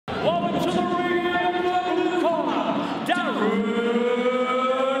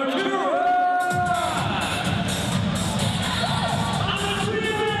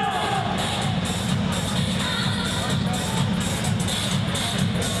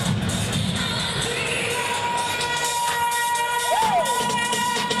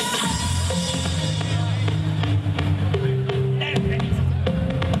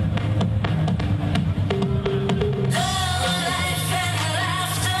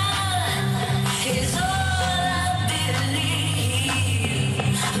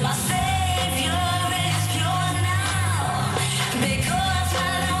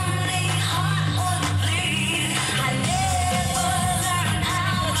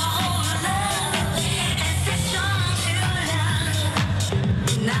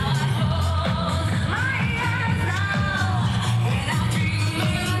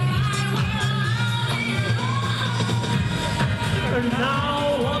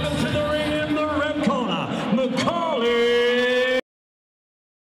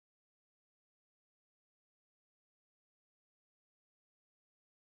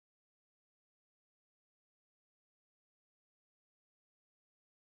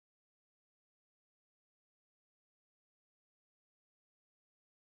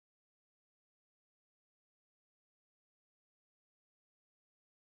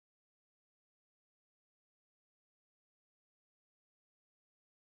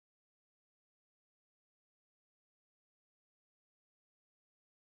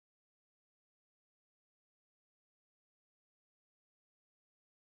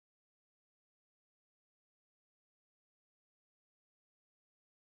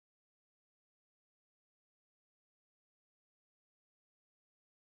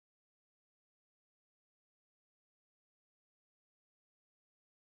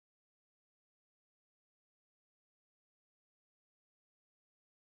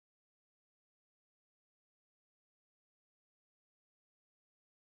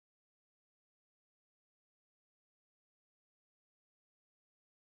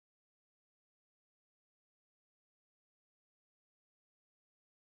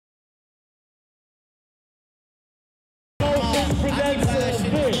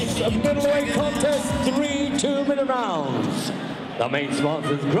middleweight contest, 3 2-minute rounds. The main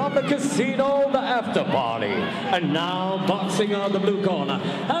sponsors, Grubber Casino, the after party. And now, boxing on the blue corner.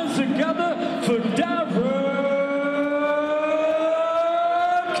 Hands together for Darren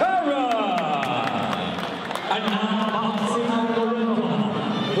Curran. And now, boxing on the red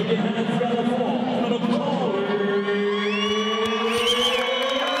corner. Put your hands together for Macauley.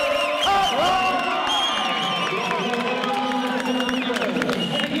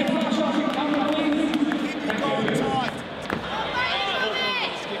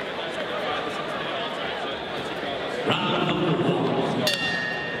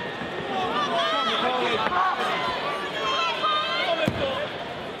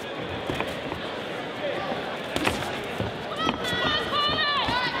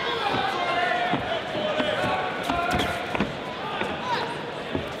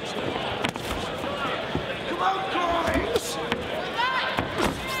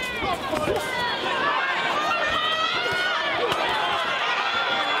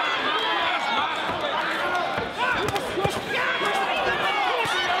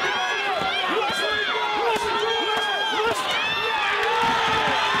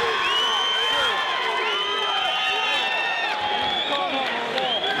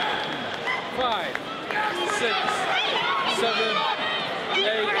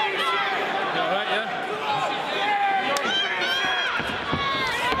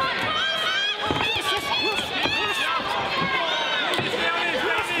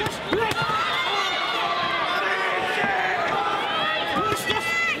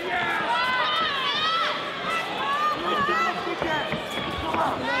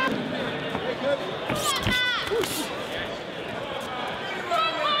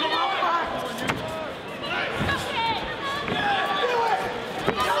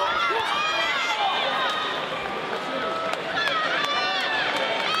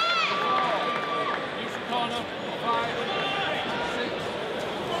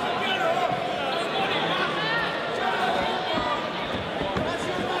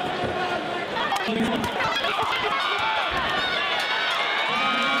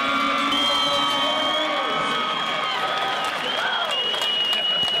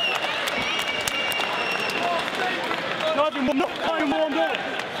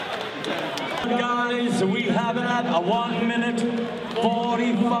 Guys, we have it at 1 minute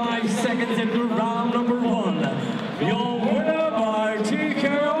 45 seconds into round number 1. Your winner by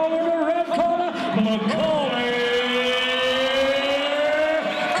TKO in the red corner, Macauley.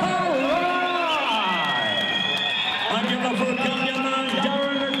 Cartwright. And give it up for